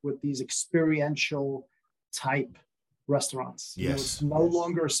back with these experiential type restaurants. Yes. It's no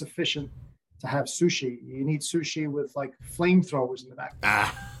longer sufficient to have sushi. You need sushi with like flamethrowers in the back.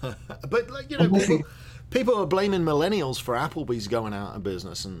 But people are blaming millennials for Applebee's going out of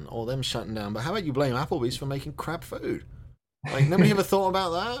business and all them shutting down. But how about you blame Applebee's for making crap food? Like, nobody ever thought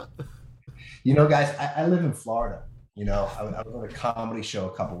about that? Guys, I live in Florida. I was on a comedy show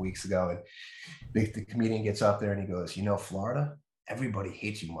a couple weeks ago, and the comedian gets up there and he goes, Florida, everybody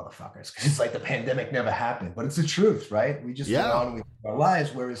hates you motherfuckers, because it's like the pandemic never happened, but it's the truth, right? We just went on with our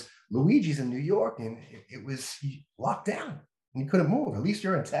lives, whereas Luigi's in New York and it was locked down and you couldn't move. At least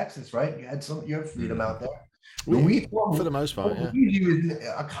you're in Texas, right? You had freedom out there. Luigi, for the most part, Luigi was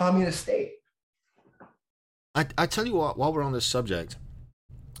a communist state. I tell you what, while we're on this subject,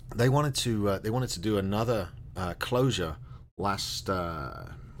 they wanted to do another closure last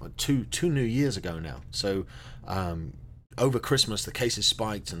 2 New Years ago now. So over Christmas, the cases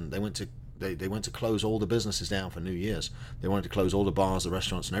spiked, and they went to close all the businesses down for New Year's. They wanted to close all the bars, the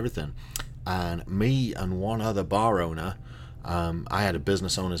restaurants, and everything. And me and one other bar owner, I had a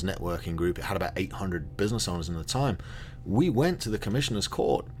business owners networking group. It had about 800 business owners in the time. We went to the commissioner's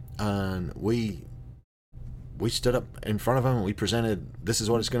court, and we stood up in front of them and we presented, this is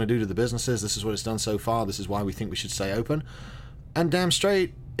what it's going to do to the businesses. This is what it's done so far. This is why we think we should stay open. And damn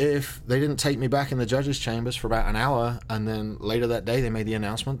straight, if they didn't take me back in the judges' chambers for about an hour, and then later that day they made the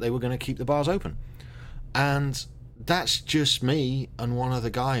announcement they were going to keep the bars open. And that's just me and one other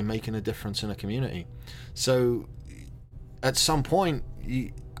guy making a difference in a community. So at some point,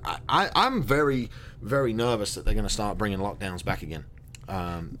 I'm very, very nervous that they're going to start bringing lockdowns back again.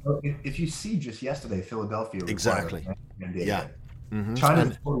 If you see just yesterday, Philadelphia. Exactly. Yeah. Mm-hmm.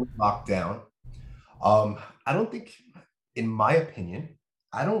 China's totally locked down. I don't think, in my opinion,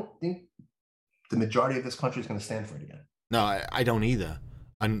 I don't think the majority of this country is going to stand for it again. No, I don't either.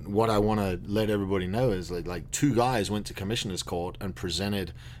 And what I want to let everybody know is like 2 guys went to commissioner's court and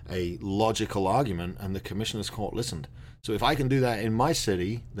presented a logical argument, and the commissioner's court listened. So if I can do that in my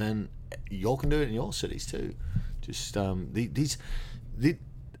city, then y'all can do it in your cities too. Just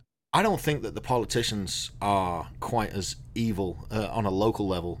I don't think that the politicians are quite as evil on a local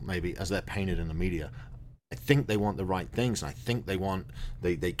level, maybe, as they're painted in the media. I think they want the right things, and I think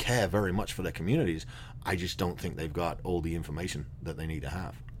they care very much for their communities. I just don't think they've got all the information that they need to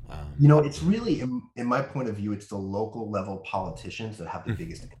have. It's really, in my point of view, it's the local level politicians that have the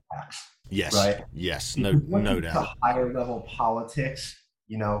biggest impacts. Yes. Right. Yes. No doubt. The higher level politics,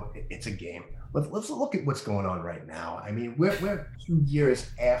 it's a game. Let's look at what's going on right now. I mean, we're 2 years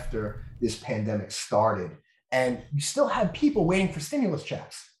after this pandemic started, and you still have people waiting for stimulus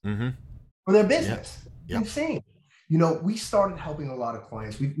checks for their business. Yep. Insane. We started helping a lot of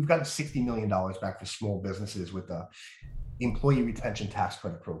clients. We've gotten $60 million back for small businesses with the Employee Retention Tax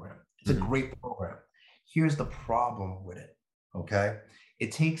Credit Program. It's a great program. Here's the problem with it, okay?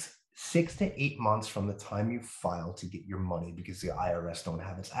 It takes 6 to 8 months from the time you file to get your money because the IRS don't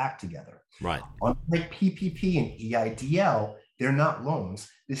have its act together. Right. Unlike PPP and EIDL, they're not loans.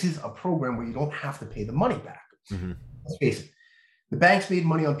 This is a program where you don't have to pay the money back. Let's face it. The banks made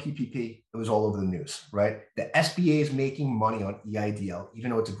money on PPP. It was all over the news, right? The SBA is making money on EIDL,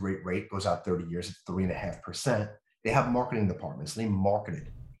 even though it's a great rate, goes out 30 years, it's 3.5%. They have marketing departments. They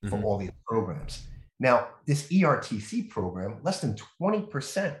marketed for all these programs. Now, this ERTC program, less than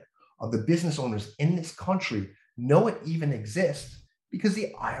 20% of the business owners in this country know it even exists because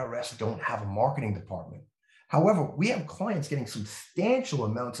the IRS don't have a marketing department. However, we have clients getting substantial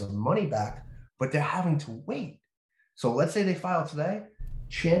amounts of money back, but they're having to wait. So let's say they file today,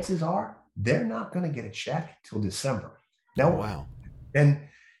 chances are they're not going to get a check till December. Now, wow.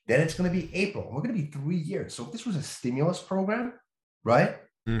 Then it's going to be April. We're going to be 3 years. So if this was a stimulus program, right?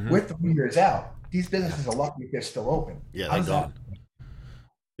 We're 3 years out. These businesses are lucky if they're still open. Yeah, thank God.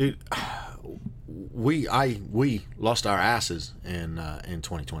 Dude, we lost our asses in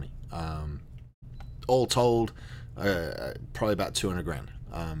 2020. All told, probably about 200 grand.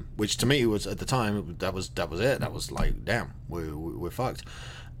 Which to me was, at the time, that was it. That was like, damn, we're fucked.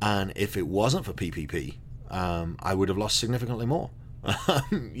 And if it wasn't for PPP, I would have lost significantly more.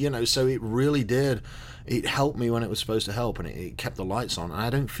 So it really did. It helped me when it was supposed to help, and it kept the lights on. And I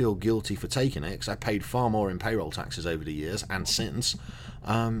don't feel guilty for taking it because I paid far more in payroll taxes over the years and since.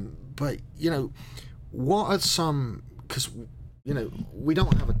 But what are some? Because we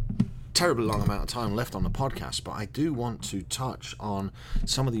don't have a terribly long amount of time left on the podcast, but I do want to touch on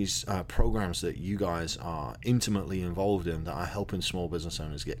some of these programs that you guys are intimately involved in that are helping small business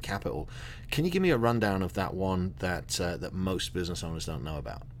owners get capital. Can you give me a rundown of that one that most business owners don't know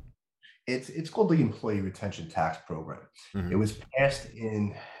about? It's called the Employee Retention Tax Program. It was passed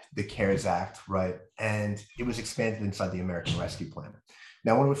in the CARES Act, right? And it was expanded inside the American Rescue Plan.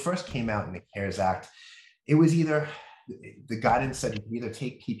 Now, when it first came out in the CARES Act, it was either the guidance said you can either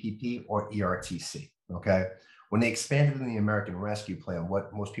take PPP or ERTC, okay? When they expanded in the American Rescue Plan,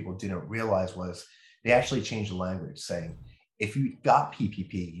 what most people didn't realize was they actually changed the language saying, if you got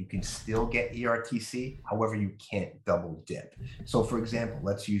PPP, you can still get ERTC, however, you can't double dip. So for example,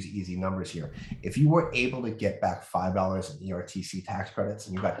 let's use easy numbers here. If you were able to get back $5 in ERTC tax credits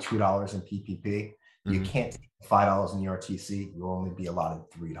and you got $2 in PPP, you can't take $5 in ERTC, you'll only be allotted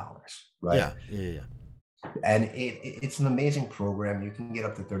 $3, right? Yeah. And it's an amazing program. You can get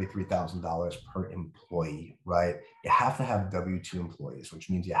up to $33,000 per employee, right? You have to have W-2 employees, which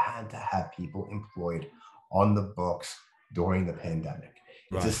means you had to have people employed on the books during the pandemic.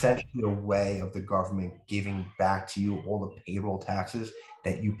 It's essentially a way of the government giving back to you all the payroll taxes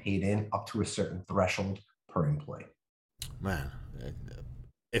that you paid in up to a certain threshold per employee. Man,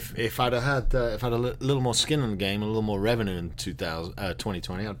 if I'd had a little more skin in the game, and a little more revenue in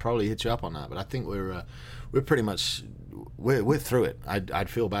 2020, I'd probably hit you up on that. But I think we're pretty much we're through it. I'd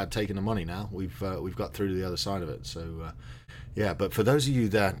feel bad taking the money now. We've got through to the other side of it. So yeah. But for those of you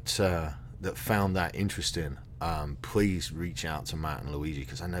that found that interesting, please reach out to Matt and Luigi,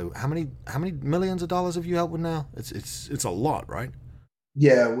 because I know how many millions of dollars have you helped with now? It's a lot, right?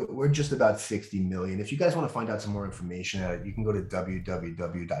 Yeah, we're just about 60 million. If you guys want to find out some more information, you can go to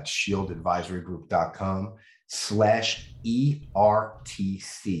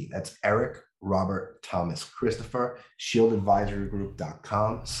www.shieldadvisorygroup.com/ERTC. That's Eric, Robert, Thomas, Christopher,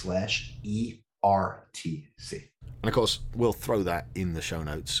 shieldadvisorygroup.com/ERTC. And of course, we'll throw that in the show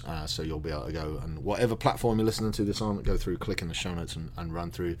notes, so you'll be able to go and whatever platform you're listening to this on, go through, click in the show notes and run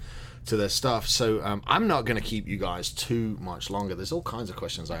through to their stuff. So I'm not going to keep you guys too much longer. There's all kinds of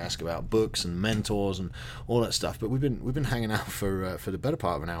questions I ask about books and mentors and all that stuff, but we've been hanging out for the better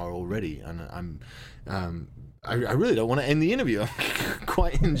part of an hour already, and I really don't want to end the interview. I'm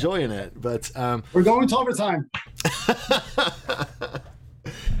quite enjoying it, but we're going to overtime.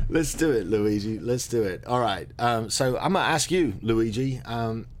 Let's do it, Luigi. Let's do it. All right. So I'm going to ask you, Luigi.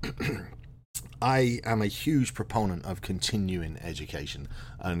 I am a huge proponent of continuing education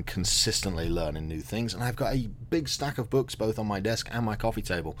and consistently learning new things, and I've got a big stack of books both on my desk and my coffee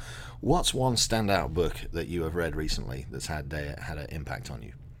table. What's one standout book that you have read recently that's had an impact on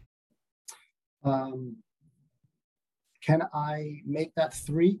you? Can I make that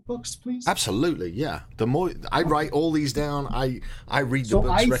 3 books, please? Absolutely, yeah. The more I write all these down, I read the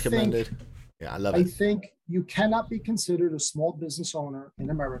books recommended. Yeah, I love it. I think you cannot be considered a small business owner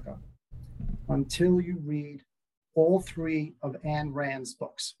in America until you read all 3 of Ayn Rand's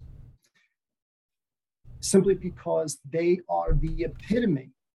books, simply because they are the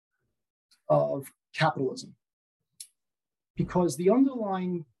epitome of capitalism. Because the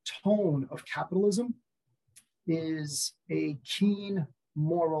underlying tone of capitalism is a keen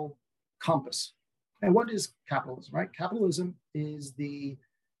moral compass. And what is capitalism, right? Capitalism is the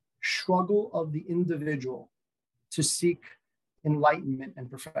struggle of the individual to seek enlightenment and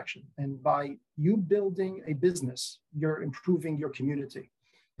perfection. And by you building a business, you're improving your community.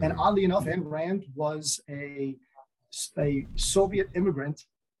 And oddly enough, Ayn Rand was a Soviet immigrant,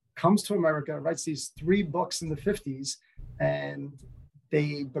 comes to America, writes these 3 books in the 50s, and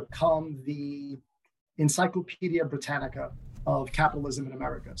they become the Encyclopedia Britannica of capitalism in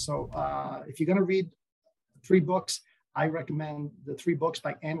America. So if you're going to read 3 books, I recommend the 3 books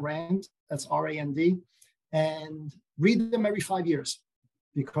by Ayn Rand, that's R-A-N-D, and read them every 5 years,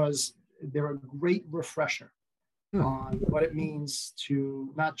 because they're a great refresher on what it means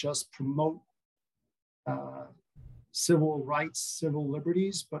to not just promote civil rights, civil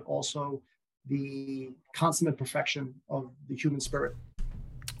liberties, but also the consummate perfection of the human spirit.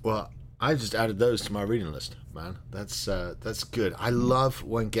 Well, I just added those to my reading list, man. That's good. I love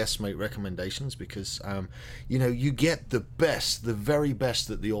when guests make recommendations, because you get the best, the very best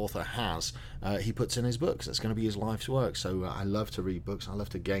that the author has. He puts in his books. That's going to be his life's work. So I love to read books. I love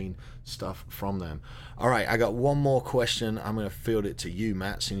to gain stuff from them. All right, I got one more question. I'm going to field it to you,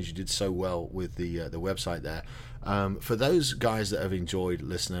 Matt, seeing as you did so well with the website there. For those guys that have enjoyed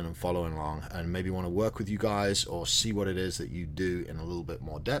listening and following along and maybe want to work with you guys or see what it is that you do in a little bit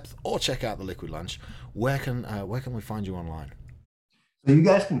more depth, or check out the Liquid Lunch, where can we find you online? So you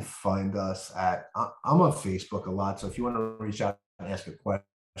guys can find us I'm on Facebook a lot. So if you want to reach out and ask a question,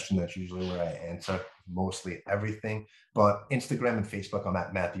 that's usually where I answer mostly everything. But Instagram and Facebook, I'm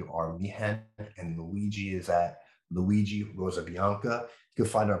at Matthew R. Meehan, and Luigi is at Luigi Rosa Bianca. You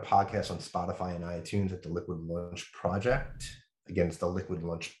can find our podcast on Spotify and iTunes at the Liquid Lunch Project. Again, it's the Liquid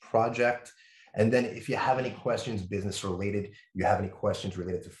Lunch Project. And then if you have any questions, business related, you have any questions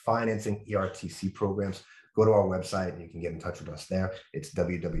related to financing, ERTC programs, go to our website and you can get in touch with us there. It's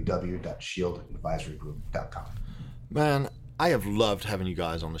www.shieldadvisorygroup.com. Man, I have loved having you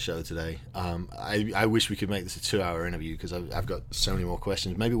guys on the show today. I wish we could make this a 2-hour interview, because I've got so many more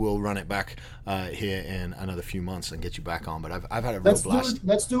questions. Maybe we'll run it back here in another few months and get you back on. But I've had a real blast.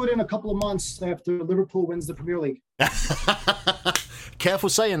 Let's do it in a couple of months after Liverpool wins the Premier League. Careful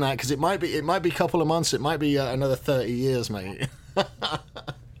saying that, because it might be a couple of months. It might be another 30 years, mate.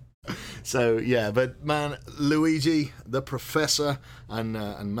 So yeah, but man, Luigi the Professor and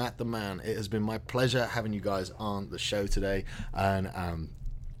Matt the Man, it has been my pleasure having you guys on the show today, and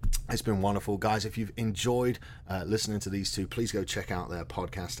it's been wonderful, guys. If you've enjoyed listening to these two, please go check out their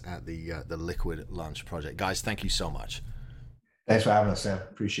podcast at the Liquid Lunch Project. Guys, thank you so much. Thanks for having us, Sam.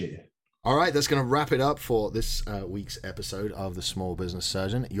 Appreciate it. All right, that's going to wrap it up for this week's episode of The Small Business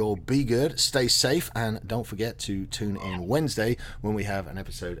Surgeon. You'll be good, stay safe, and don't forget to tune in Wednesday when we have an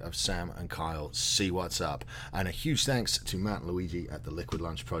episode of Sam and Kyle See What's Up. And a huge thanks to Matt and Luigi at the Liquid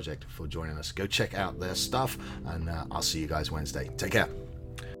Lunch Project for joining us. Go check out their stuff, and I'll see you guys Wednesday. Take care.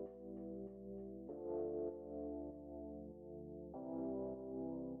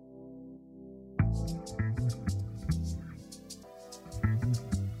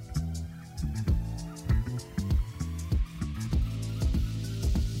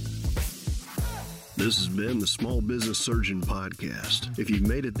 This has been the Small Business Surgeon Podcast. If you've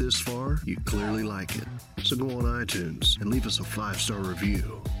made it this far, you clearly like it. So go on iTunes and leave us a 5-star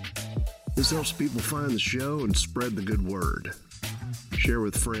review. This helps people find the show and spread the good word. Share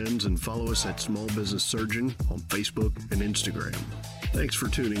with friends and follow us at Small Business Surgeon on Facebook and Instagram. Thanks for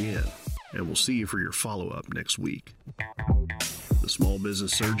tuning in, and we'll see you for your follow-up next week. The Small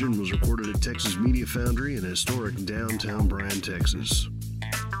Business Surgeon was recorded at Texas Media Foundry in historic downtown Bryan, Texas.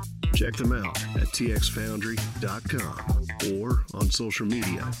 Check them out at txfoundry.com or on social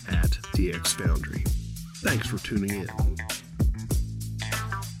media at txfoundry. Thanks for tuning in.